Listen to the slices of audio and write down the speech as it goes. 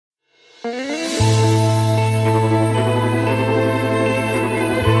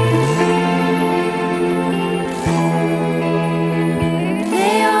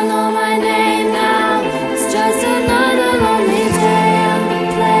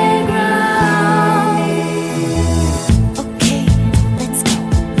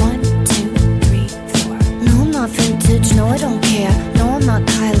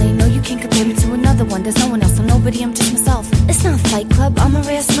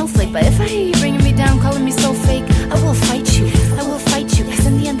snowflake. But if I hear you bringing me down, calling me so fake, I will fight you, I will fight you. Cause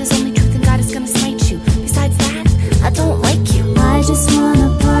in the end there's only truth and God is gonna smite you. Besides that, I don't like you. I just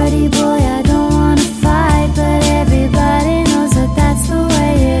wanna party, boy, I don't wanna fight. But everybody knows that that's the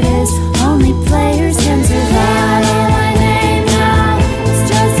way it is. Only players can survive. My name now, it's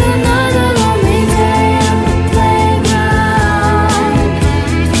just another lonely day on the playground.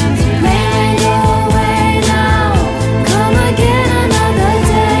 Maybe go away now, come again another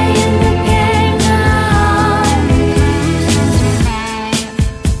day in the game now.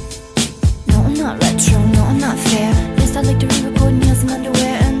 No, I'm not retro, no, I'm not fair. Yes, I like to re-record nails and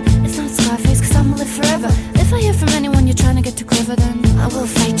underwear. And it's not Scarface, cause I'ma live forever. If I hear from anyone you're trying to get too clever, then I will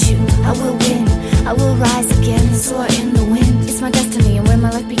fight you, I will win, I will rise again and soar in the wind. It's my destiny and where my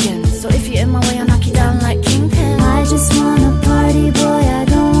life begins. So if you're in my way, I'll knock you down like Kingpin. I just wanna party, boy, I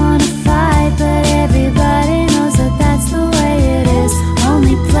don't wanna fight. But everybody knows that that's the way it is.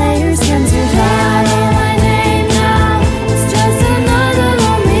 Only players can survive. My name now, it's just another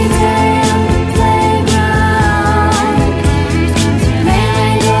lonely day on the playground. Maybe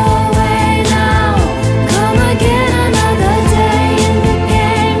go away now, come again another day in the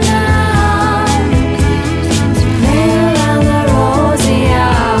game now. Lay around the rosy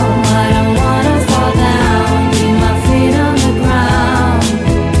out, but I wanna fall down, keep my feet on the ground.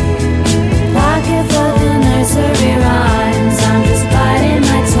 Pocket full of nursery rhymes, I'm just biding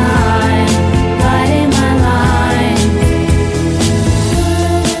my time, biding my line.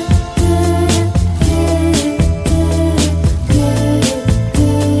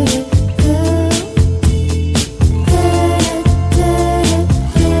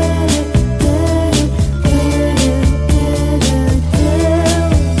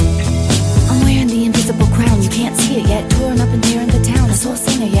 I'm wearing the invisible crown, you can't see it yet. Touring up and tearing the town, a soul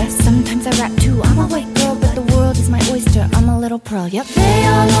singer, yes. Sometimes I rap too, I'm a white girl, but the world is my oyster. I'm a little pearl, yep. They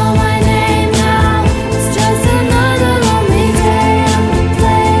all know my name.